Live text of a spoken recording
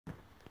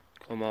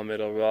Come on,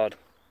 middle rod.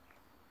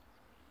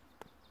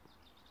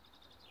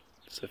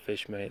 It's a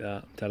fish, mate,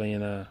 that. I'm telling you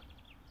now.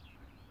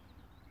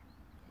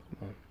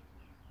 Come on.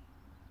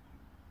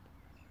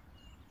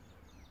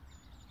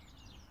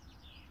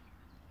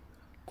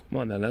 Come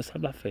on then, let's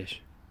have that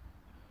fish.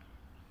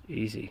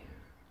 Easy.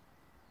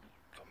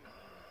 Come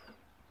on.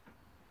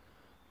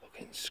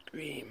 Fucking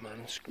scream,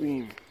 man,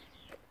 scream.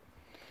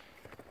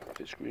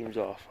 If it screams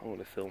off, I'm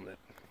gonna film it.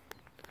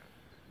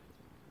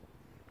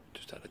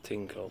 Just had a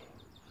tinkle.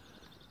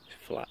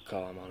 It's flat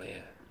calm on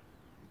here.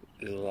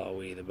 There's a lot of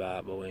weed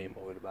about, but we ain't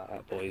worried about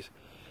that, boys.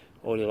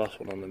 Already lost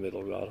one on the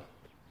middle rod.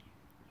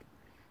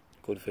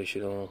 Good fish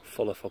and all,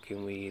 full of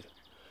fucking weed.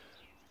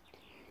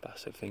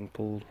 Bastard thing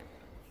pulled.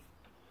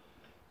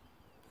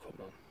 Come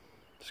on,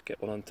 let's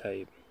get one on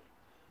tape.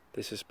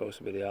 This is supposed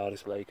to be the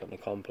hardest lake on the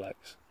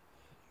complex.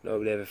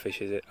 Nobody ever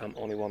fishes it. I'm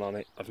only one on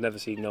it. I've never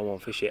seen no one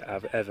fish it.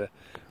 I've ever.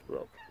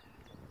 Look,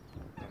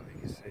 oh,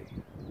 you can see.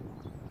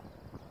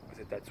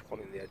 There's a dead swan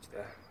in the edge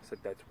there. It's a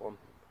dead swan.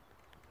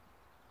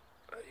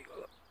 There you go.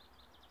 Look.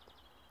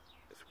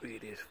 It's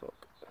weedy as fuck.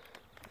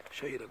 I'll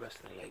show you the rest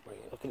of the lake, mate.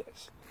 Look at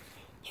this.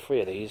 There's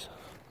 3 of these.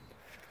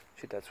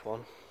 It's a dead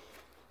swan.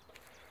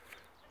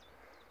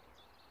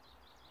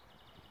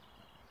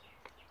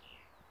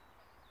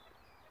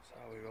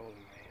 That's how we rolling,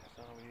 mate. That's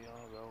how we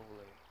are rolling.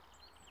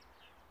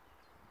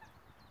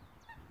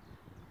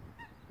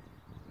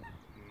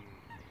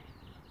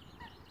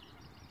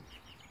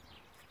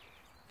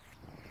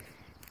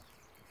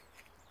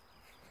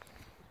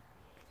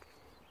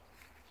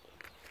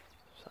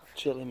 It's that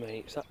chilly,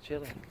 mate. It's that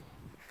chilly.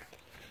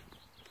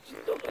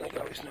 It's not gonna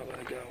go. It's not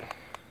gonna go.